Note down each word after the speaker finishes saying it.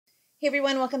Hey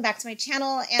everyone, welcome back to my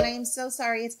channel, and I am so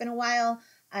sorry, it's been a while.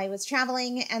 I was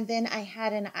traveling and then I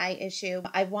had an eye issue.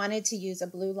 I wanted to use a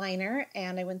blue liner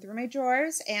and I went through my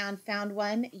drawers and found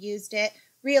one, used it,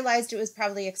 realized it was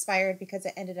probably expired because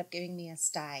it ended up giving me a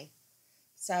sty.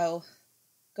 So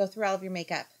go through all of your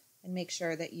makeup and make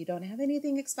sure that you don't have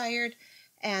anything expired,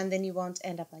 and then you won't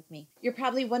end up like me. You're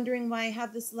probably wondering why I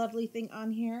have this lovely thing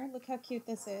on here. Look how cute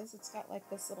this is. It's got like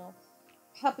this little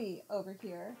puppy over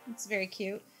here. It's very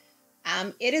cute.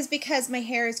 It is because my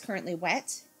hair is currently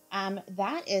wet.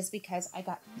 That is because I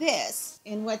got this.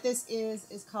 And what this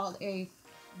is called a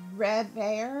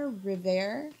REVAIR.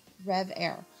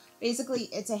 Basically,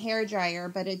 it's a hair dryer,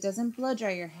 but it doesn't blow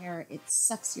dry your hair. It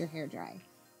sucks your hair dry.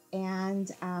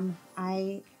 And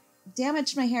I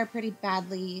damaged my hair pretty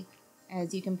badly,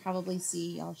 as you can probably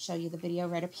see. I'll show you the video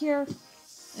right up here.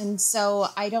 And so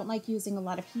I don't like using a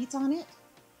lot of heat on it.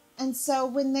 And so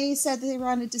when they said they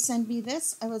wanted to send me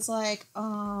this, I was like,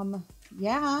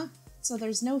 yeah. So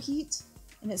there's no heat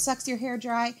and it sucks your hair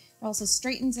dry. It also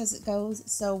straightens as it goes.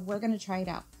 So we're going to try it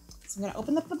out. So I'm going to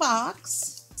open up the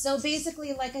box. So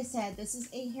basically, like I said, this is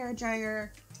a hair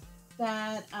dryer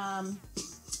that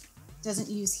doesn't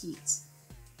use heat.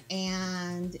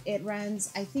 And it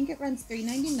runs, I think it runs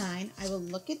 $3.99. I will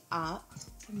look it up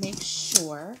to make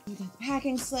sure. We got the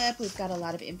packing slip. We've got a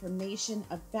lot of information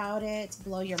about it.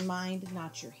 Blow your mind,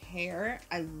 not your hair.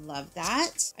 I love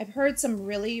that. I've heard some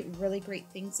really, really great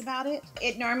things about it.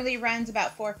 It normally runs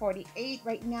about $4.48.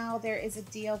 Right now there is a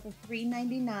deal for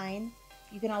 $3.99.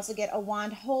 You can also get a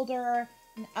wand holder,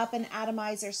 an up and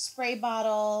atomizer spray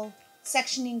bottle,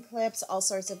 sectioning clips, all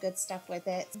sorts of good stuff with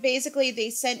it. Basically, they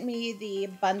sent me the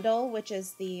bundle, which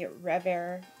is the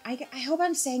REVAIR. I hope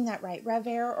I'm saying that right.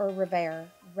 REVAIR or REVAIR?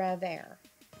 REVAIR.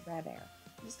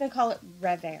 I'm just going to call it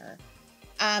REVAIR.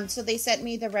 So they sent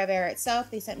me the REVAIR itself.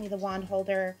 They sent me the wand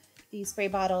holder, the spray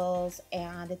bottles,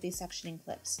 and the sectioning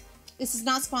clips. This is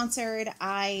not sponsored.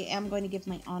 I am going to give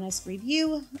my honest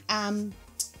review.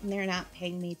 They're not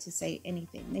paying me to say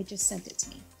anything. They just sent it to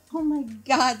me. Oh my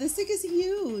God, this thing is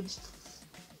huge.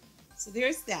 So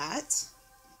there's that.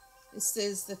 This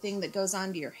is the thing that goes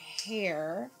onto your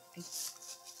hair. I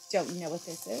don't know what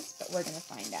this is, but we're gonna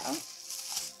find out.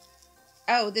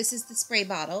 Oh, this is the spray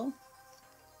bottle.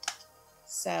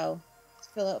 So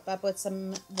fill it up with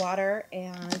some water,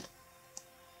 and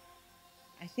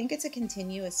I think it's a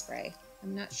continuous spray.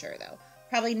 I'm not sure though.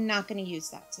 Probably not gonna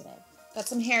use that today. Got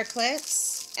some hair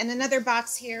clips and another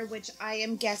box here, which I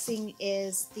am guessing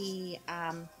is the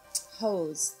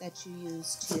hose that you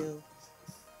use to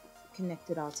connect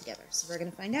it all together. So we're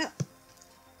going to find out.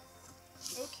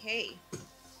 Okay.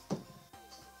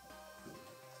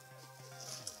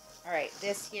 All right,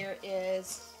 this here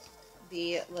is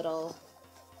the little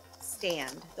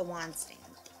stand, the wand stand.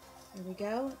 Here we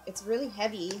go. It's really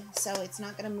heavy, so it's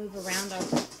not going to move around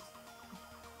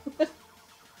on.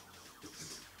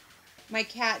 My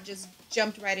cat just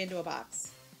jumped right into a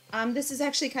box. This is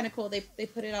actually kind of cool. They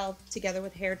put it all together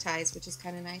with hair ties, which is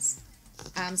kind of nice.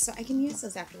 So I can use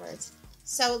those afterwards.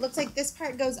 So it looks like this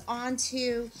part goes on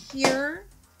to here.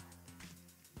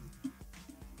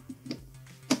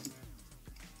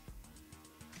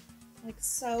 Like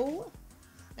so.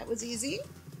 That was easy.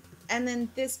 And then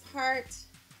this part.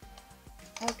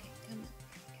 Okay, come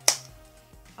on.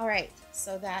 All right,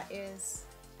 so that is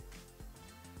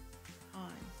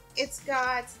on. It's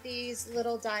got these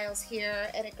little dials here,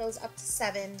 and it goes up to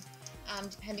 7,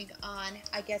 depending on,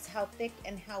 I guess, how thick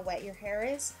and how wet your hair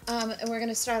is. And we're going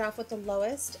to start off with the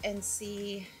lowest and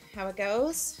see how it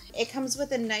goes. It comes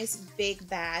with a nice big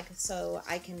bag, so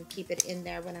I can keep it in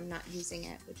there when I'm not using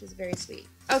it, which is very sweet.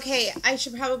 Okay, I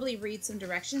should probably read some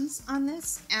directions on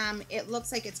this. It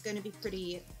looks like it's going to be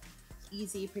pretty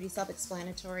easy, pretty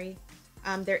self-explanatory.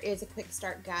 There is a quick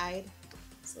start guide,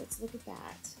 so let's look at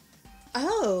that.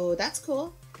 Oh, that's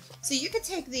cool. So you could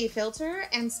take the filter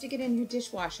and stick it in your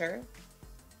dishwasher.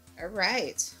 All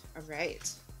right.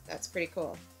 That's pretty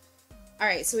cool. All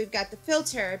right, so we've got the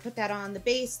filter. Put that on the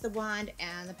base, the wand,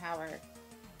 and the power.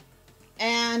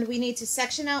 And we need to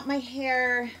section out my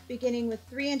hair, beginning with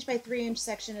 3" by 3"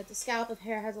 section at the scalp. If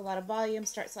hair has a lot of volume,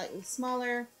 start slightly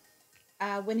smaller.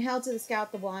 When held to the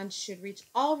scalp, the wand should reach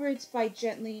all roots by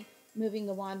gently moving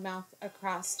the wand mouth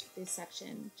across this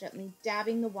section. Gently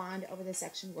dabbing the wand over the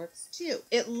section works too.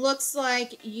 It looks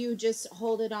like you just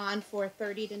hold it on for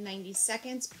 30 to 90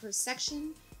 seconds per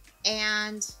section,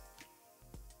 and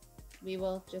we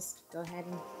will just go ahead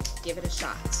and give it a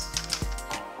shot.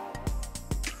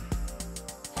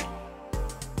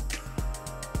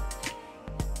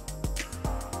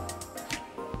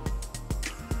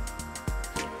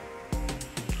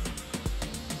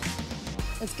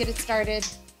 Let's get it started.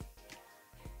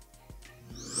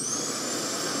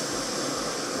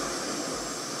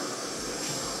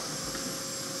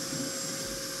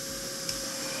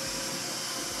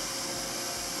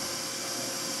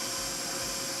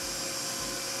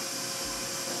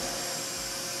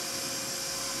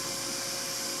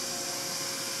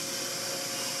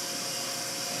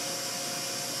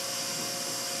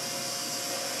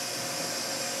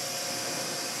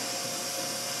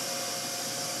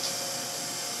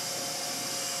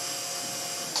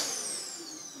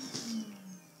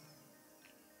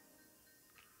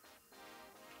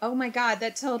 Oh my God,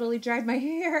 that totally dried my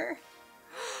hair.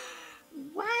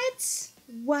 What?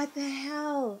 What the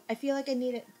hell? I feel like I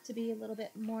need it to be a little bit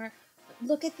more.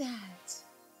 Look at that.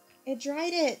 It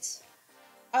dried it.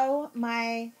 Oh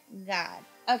my God.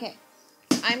 Okay,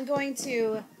 I'm going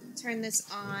to turn this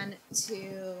on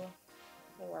to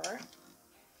 4.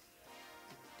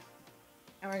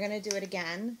 And we're going to do it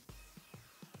again.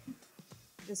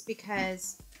 Just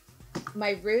because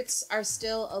my roots are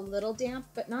still a little damp,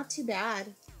 but not too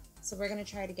bad. So we're going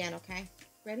to try it again, okay?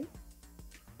 Ready?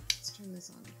 Let's turn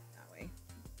this on that way.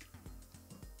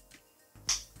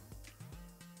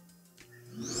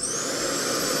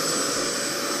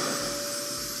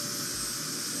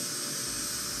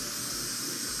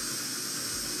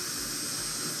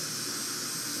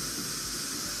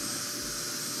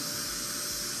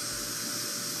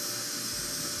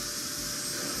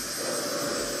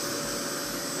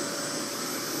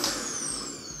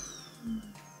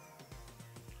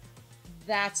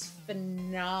 That's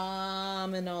phenomenal.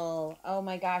 Oh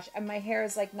my gosh. And my hair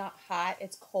is like not hot.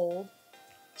 It's cold.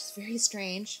 It's very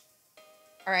strange.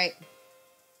 All right.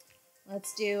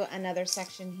 Let's do another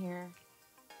section here.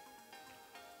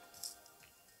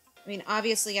 I mean,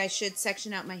 obviously I should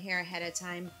section out my hair ahead of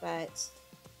time, but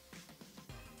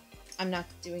I'm not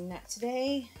doing that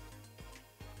today.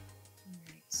 All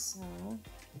right, so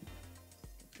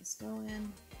get this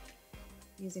going.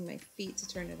 Using my feet to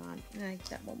turn it on.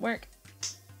 That won't work.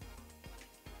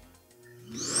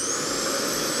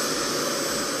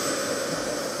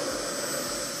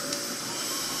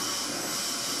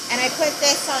 And I put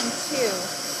this on 2.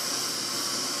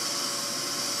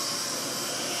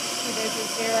 So there's a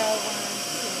 0, 1,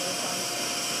 2.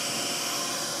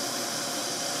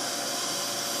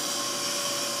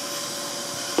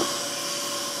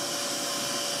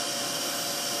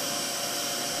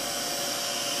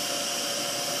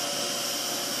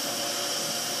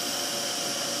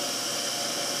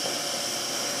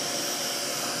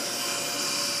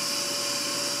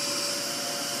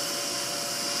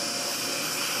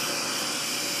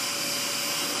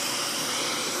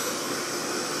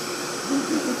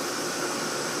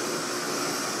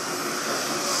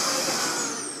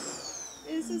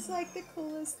 This is like the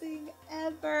coolest thing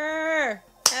ever.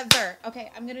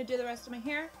 Okay, I'm gonna do the rest of my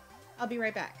hair. I'll be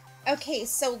right back. Okay,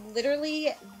 so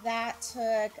literally that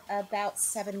took about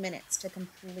 7 minutes to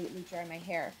completely dry my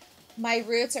hair. My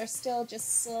roots are still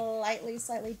just slightly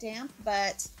damp,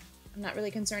 but I'm not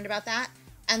really concerned about that.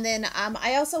 And then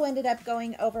I also ended up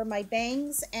going over my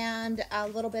bangs and a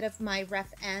little bit of my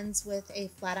rough ends with a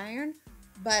flat iron.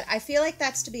 But I feel like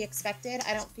that's to be expected.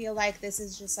 I don't feel like this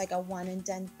is just like a one and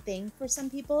done thing for some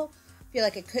people. I feel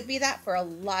like it could be that for a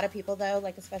lot of people though,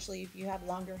 like especially if you have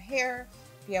longer hair,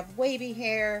 if you have wavy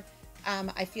hair,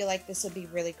 I feel like this would be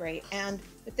really great. And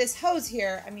with this hose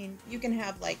here, I mean, you can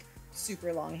have like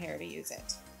super long hair to use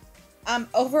it.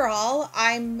 Overall,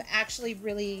 I'm actually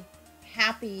really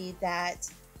happy that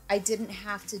I didn't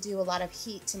have to do a lot of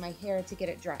heat to my hair to get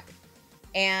it dry.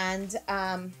 And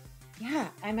yeah,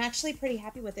 I'm actually pretty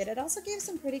happy with it. It also gave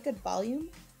some pretty good volume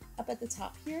up at the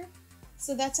top here.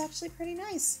 So that's actually pretty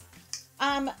nice.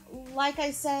 Like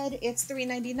I said, it's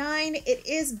 $3.99. It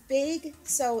is big,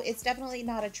 so it's definitely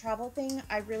not a travel thing.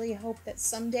 I really hope that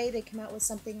someday they come out with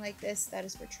something like this that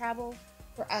is for travel,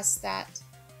 for us that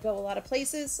go a lot of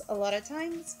places, a lot of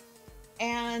times.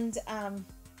 And,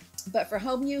 but for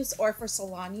home use or for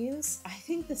salon use, I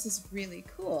think this is really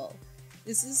cool.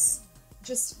 This is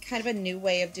just kind of a new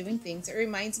way of doing things. It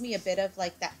reminds me a bit of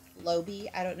like that Flowbee.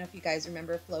 I don't know if you guys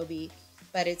remember Flowbee,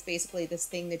 but it's basically this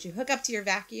thing that you hook up to your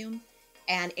vacuum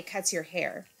and it cuts your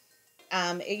hair.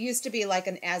 It used to be like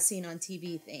an as seen on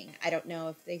TV thing. I don't know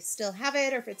if they still have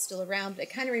it or if it's still around, but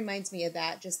it kind of reminds me of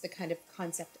that, just the kind of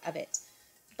concept of it.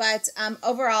 But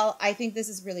overall, I think this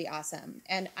is really awesome.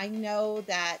 And I know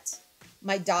that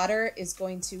my daughter is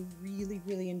going to really,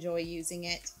 really enjoy using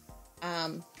it.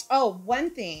 Oh,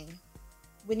 one thing.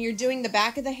 When you're doing the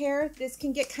back of the hair, this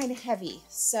can get kind of heavy.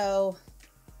 So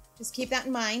just keep that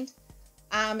in mind.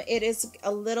 It is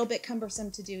a little bit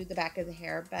cumbersome to do the back of the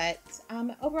hair, but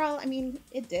overall, I mean,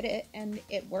 it did it and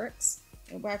it works.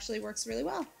 It actually works really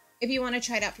well. If you want to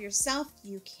try it out for yourself,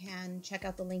 you can check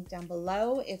out the link down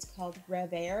below. It's called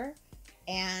REVAIR.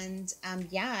 And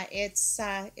yeah, it's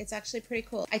actually pretty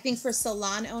cool. I think for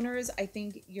salon owners, I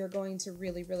think you're going to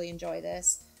really, really enjoy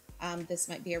this. This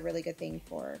might be a really good thing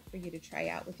for you to try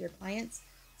out with your clients.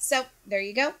 So there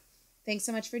you go. Thanks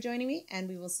so much for joining me, and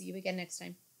we will see you again next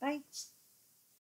time. Bye.